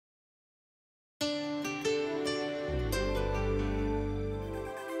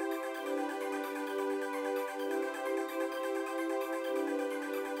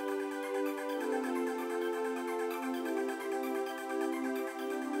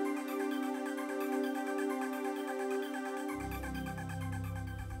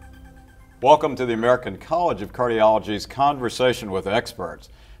Welcome to the American College of Cardiology's Conversation with Experts.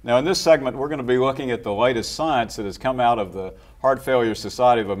 Now in this segment we're going to be looking at the latest science that has come out of the Heart Failure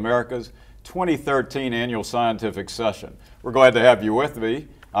Society of America's 2013 annual scientific session. We're glad to have you with me.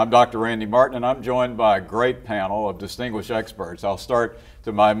 I'm Dr. Randy Martin and I'm joined by a great panel of distinguished experts. I'll start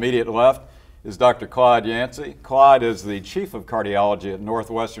to my immediate left is Dr. Clyde Yancey. Clyde is the Chief of Cardiology at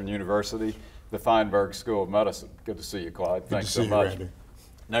Northwestern University, the Feinberg School of Medicine. Good to see you, Clyde. Thanks so much. Randy.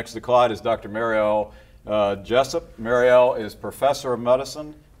 Next to Clyde is Dr. Marielle Jessup. Marielle is Professor of Medicine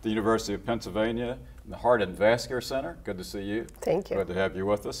at the University of Pennsylvania in the Heart and Vascular Center. Good to see you. Thank you. Good to have you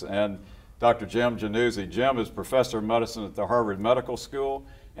with us. And Dr. Jim Januzzi. Jim is Professor of Medicine at the Harvard Medical School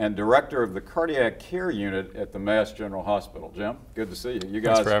and Director of the Cardiac Care Unit at the Mass General Hospital. Jim, good to see you.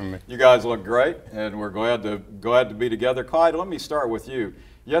 Thanks for having me. You guys look great, and we're glad to be together. Clyde, let me start with you.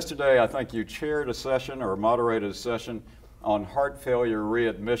 Yesterday, I think you chaired a session or moderated a session on heart failure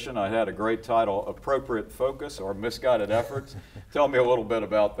readmission. I had a great title, Appropriate Focus or Misguided Efforts. Tell me a little bit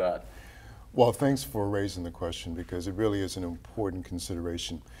about that. Well, thanks for raising the question because it really is an important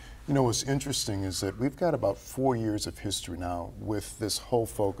consideration. You know, what's interesting is that we've got about 4 years of history now with this whole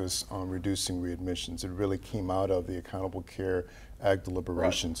focus on reducing readmissions. It really came out of the Accountable Care Act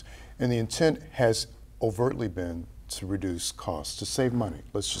deliberations. Right. And the intent has overtly been to reduce costs, to save money.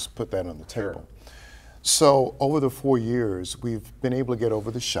 Let's just put that on the table. Sure. So over the 4 years, we've been able to get over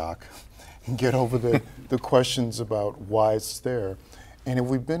the shock and get over the questions about why it's there. And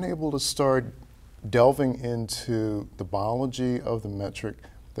we've been able to start delving into the biology of the metric,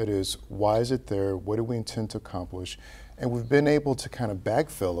 that is, why is it there, what do we intend to accomplish, and we've been able to kind of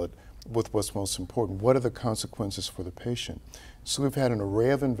backfill it with what's most important. What are the consequences for the patient? So we've had an array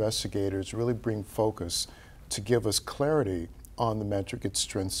of investigators really bring focus to give us clarity on the metric, its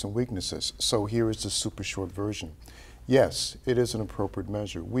strengths and weaknesses. So here is the super short version. Yes, it is an appropriate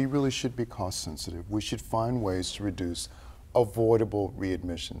measure. We really should be cost sensitive. We should find ways to reduce avoidable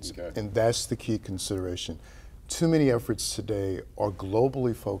readmissions. Okay. And that's the key consideration. Too many efforts today are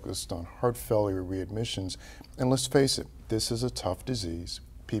globally focused on heart failure readmissions. And let's face it, this is a tough disease.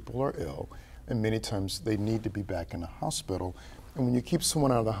 People are ill, and many times they need to be back in the hospital. And when you keep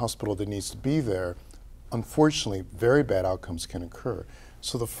someone out of the hospital that needs to be there, unfortunately, very bad outcomes can occur.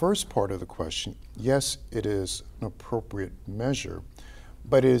 So the first part of the question, yes, it is an appropriate measure,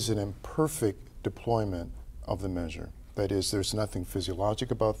 but it is an imperfect deployment of the measure. That is, there's nothing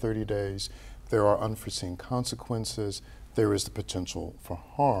physiologic about 30 days, there are unforeseen consequences, there is the potential for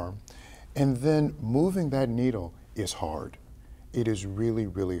harm, and then moving that needle is hard. It is really,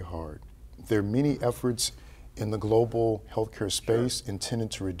 really hard. There are many efforts in the global healthcare space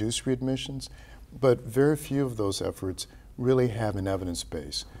intended to reduce readmissions, but very few of those efforts really have an evidence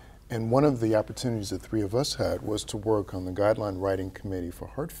base. And one of the opportunities the three of us had was to work on the guideline writing committee for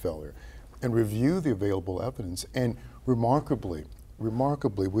heart failure and review the available evidence. And remarkably,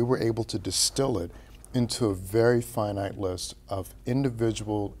 we were able to distill it into a very finite list of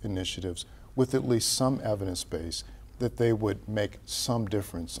individual initiatives with at least some evidence base that they would make some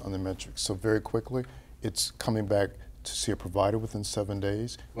difference on the metrics. So very quickly, it's coming back to see a provider within 7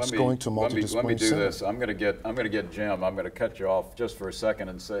 days. It's going to multidisciplinary center. Let me do this. I'm going to get Jim. I'm going to cut you off just for a second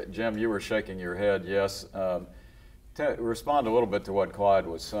and say, Jim, you were shaking your head. Yes. Respond a little bit to what Clyde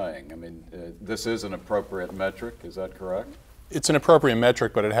was saying. I mean, this is an appropriate metric. Is that correct? It's an appropriate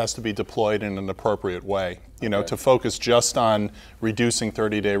metric, but it has to be deployed in an appropriate way. You know, to focus just on reducing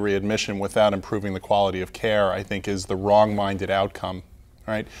 30-day readmission without improving the quality of care, I think, is the wrong-minded outcome.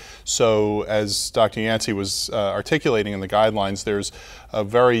 Right? So as Dr. Yancey was articulating in the guidelines, there's a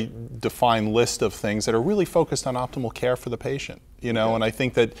very defined list of things that are really focused on optimal care for the patient. You know, and I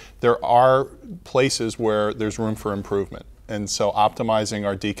think that there are places where there's room for improvement. And so optimizing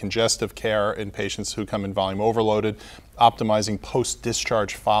our decongestive care in patients who come in volume overloaded, optimizing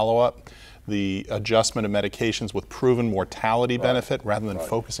post-discharge follow-up, the adjustment of medications with proven mortality benefit rather than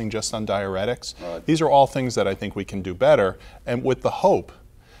focusing just on diuretics. These are all things that I think we can do better, and with the hope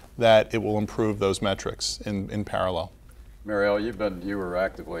that it will improve those metrics in parallel. Marielle, you were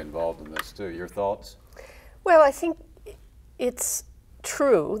actively involved in this too. Your thoughts? Well, I think it's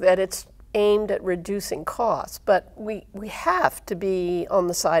true that it's aimed at reducing costs, but we have to be on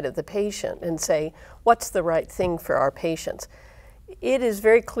the side of the patient and say, what's the right thing for our patients? It is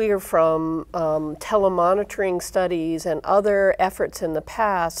very clear from telemonitoring studies and other efforts in the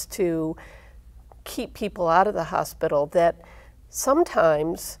past to keep people out of the hospital that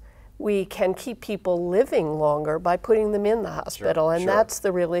sometimes we can keep people living longer by putting them in the hospital. And that's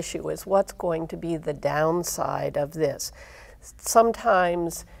the real issue, is what's going to be the downside of this.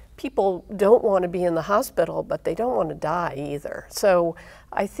 Sometimes people don't want to be in the hospital, but they don't want to die either. So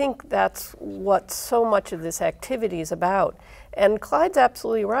I think that's what so much of this activity is about. And Clyde's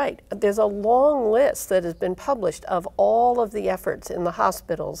absolutely right. There's a long list that has been published of all of the efforts in the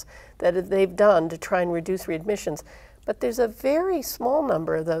hospitals that they've done to try and reduce readmissions. But there's a very small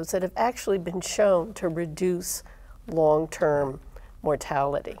number of those that have actually been shown to reduce long-term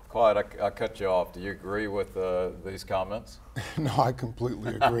mortality. Clyde, I cut you off. Do you agree with these comments? No, I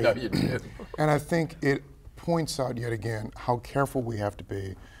completely agree. No, you do. And I think it points out yet again how careful we have to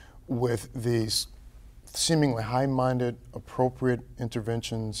be with these seemingly high-minded, appropriate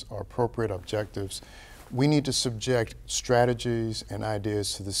interventions or appropriate objectives. We need to subject strategies and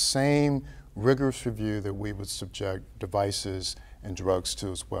ideas to the same rigorous review that we would subject devices and drugs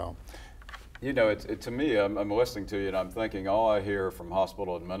to as well. You know, to me, I'm listening to you and I'm thinking all I hear from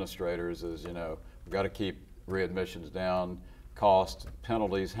hospital administrators is, you know, we've got to keep readmissions down, cost,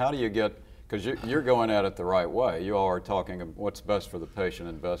 penalties. How do you get, because you're going at it the right way. You all are talking what's best for the patient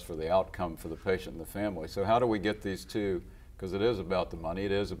and best for the outcome for the patient and the family. So how do we get these two, because it is about the money,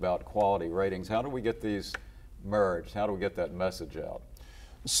 it is about quality ratings. How do we get these merged? How do we get that message out?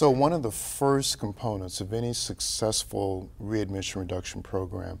 So one of the first components of any successful readmission reduction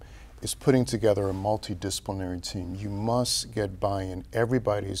program is putting together a multidisciplinary team. You must get buy-in.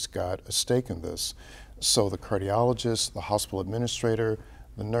 Everybody's got a stake in this. So the cardiologist, the hospital administrator,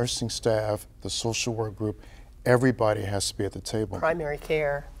 the nursing staff, the social work group, everybody has to be at the table. Primary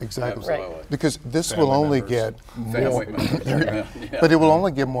care. Exactly. Absolutely. Because this Family will only members. get more, Yeah. but it will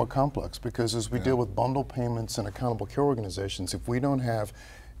only get more complex because as we deal with bundle payments and accountable care organizations, if we don't have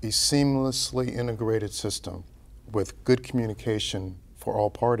a seamlessly integrated system with good communication for all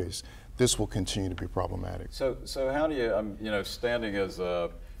parties, this will continue to be problematic. So how do you, you know, standing as a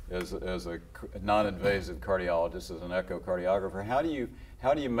non-invasive cardiologist, as an echocardiographer, how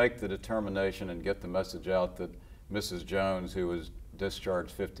do you make the determination and get the message out that Mrs. Jones, who was discharged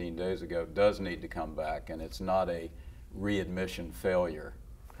 15 days ago, does need to come back and it's not a readmission failure?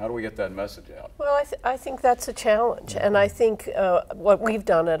 How do we get that message out? Well, I think that's a challenge, and I think what we've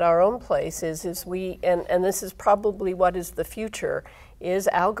done at our own place is we, and this is probably what is the future, is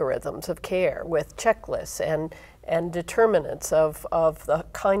algorithms of care with checklists and determinants of the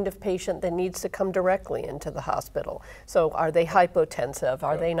kind of patient that needs to come directly into the hospital. So are they hypotensive?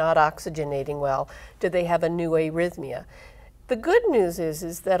 Are they not oxygenating well? Do they have a new arrhythmia? The good news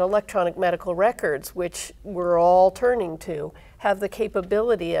is that electronic medical records, which we're all turning to, have the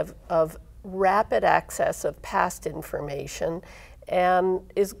capability of rapid access of past information and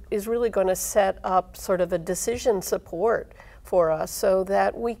is really going to set up sort of a decision support for us so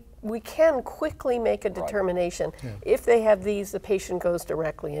that we can quickly make a determination. Yeah. If they have these, the patient goes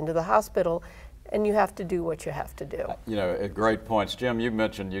directly into the hospital, and you have to do what you have to do. You know, great points. Jim, you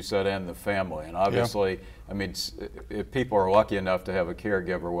mentioned, you said, and the family. And obviously, I mean, if people are lucky enough to have a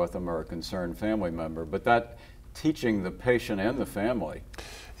caregiver with them or a concerned family member, but that teaching the patient and the family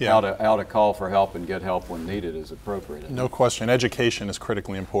how to call for help and get help when needed is appropriate. No question. Education is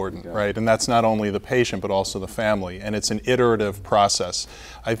critically important, right? And that's not only the patient, but also the family. And it's an iterative process.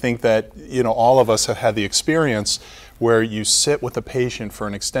 I think that, you know, all of us have had the experience where you sit with a patient for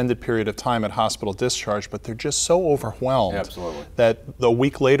an extended period of time at hospital discharge, but they're just so overwhelmed that a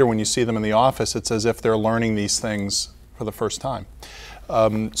week later when you see them in the office, it's as if they're learning these things for the first time.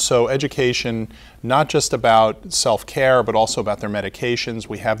 So education, not just about self-care, but also about their medications.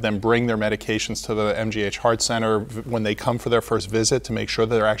 We have them bring their medications to the MGH Heart Center when they come for their first visit to make sure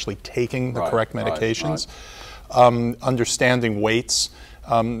that they're actually taking the correct medications. Understanding weights.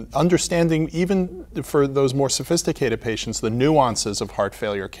 Understanding, even for those more sophisticated patients, the nuances of heart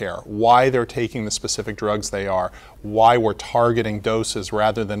failure care, why they're taking the specific drugs they are, why we're targeting doses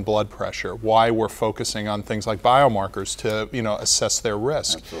rather than blood pressure, why we're focusing on things like biomarkers to, you know, assess their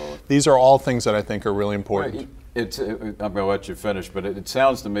risk. Absolutely. These are all things that I think are really important. I'm going to let you finish, but it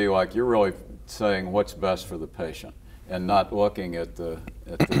sounds to me like you're really saying what's best for the patient and not looking at the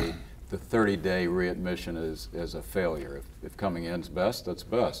 30-day readmission is a failure. If coming in's best, that's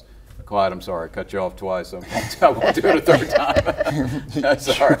best. Clyde, I'm sorry, I cut you off twice. I won't do it a third time.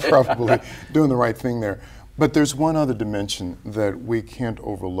 Sorry. You're probably doing the right thing there. But there's one other dimension that we can't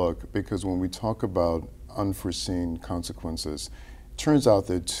overlook, because when we talk about unforeseen consequences, it turns out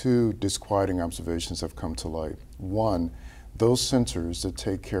that two disquieting observations have come to light. One, those centers that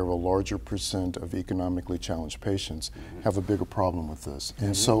take care of a larger percent of economically challenged patients have a bigger problem with this.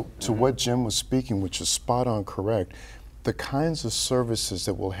 And so to what Jim was speaking, which is spot on correct, the kinds of services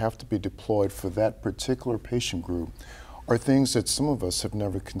that will have to be deployed for that particular patient group are things that some of us have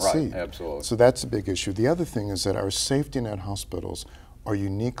never conceived. Right, absolutely. So that's a big issue. The other thing is that our safety net hospitals are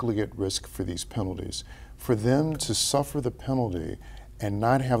uniquely at risk for these penalties. For them to suffer the penalty and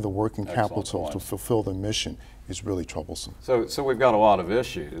not have the working capital to fulfill the mission is really troublesome. So we've got a lot of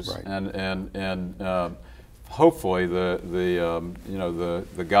issues, right. and hopefully the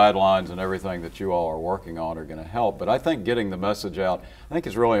guidelines and everything that you all are working on are going to help. But I think getting the message out, I think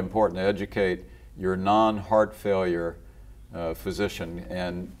it's really important to educate your non-heart failure physician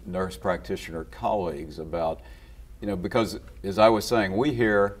and nurse practitioner colleagues about, because as I was saying, we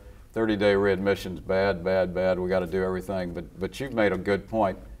hear 30-day readmissions, bad, bad, bad, we got to do everything, but you've made a good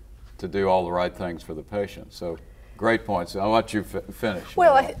point to do all the right things for the patient. So great points. I'll let you finish.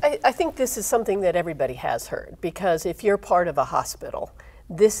 Well, I think this is something that everybody has heard, because if you're part of a hospital,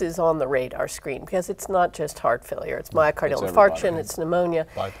 this is on the radar screen, because it's not just heart failure, it's myocardial infarction, it's pneumonia,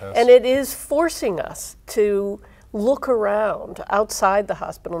 bypass. And it is forcing us to look around outside the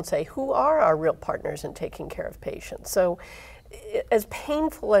hospital and say, who are our real partners in taking care of patients? So as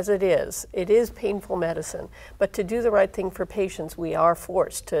painful as it is painful medicine, but to do the right thing for patients, we are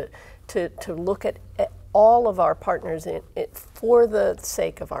forced to look at all of our partners for the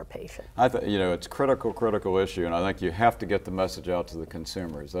sake of our patient. It's critical issue, and I think you have to get the message out to the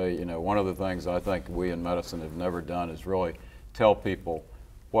consumers. One of the things I think we in medicine have never done is really tell people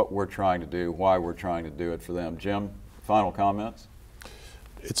what we're trying to do, why we're trying to do it for them. Jim, final comments?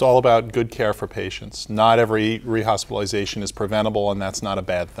 It's all about good care for patients. Not every rehospitalization is preventable, and that's not a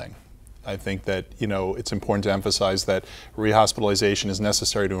bad thing. I think that it's important to emphasize that rehospitalization is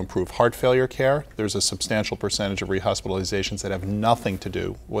necessary to improve heart failure care. There's a substantial percentage of rehospitalizations that have nothing to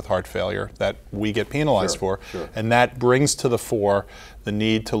do with heart failure that we get penalized for. Sure. And that brings to the fore the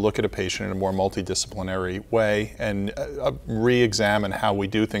need to look at a patient in a more multidisciplinary way and re-examine how we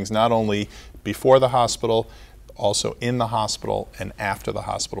do things, not only before the hospital, also in the hospital and after the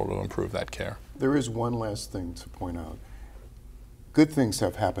hospital, to improve that care. There is one last thing to point out. Good things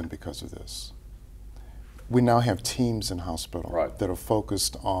have happened because of this. We now have teams in hospital that are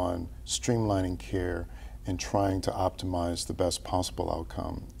focused on streamlining care and trying to optimize the best possible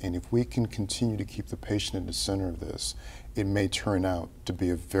outcome. And if we can continue to keep the patient in the center of this, it may turn out to be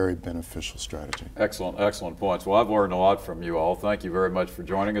a very beneficial strategy. Excellent points. Well, I've learned a lot from you all. Thank you very much for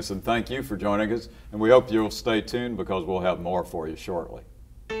joining us, and thank you for joining us. And we hope you'll stay tuned, because we'll have more for you shortly.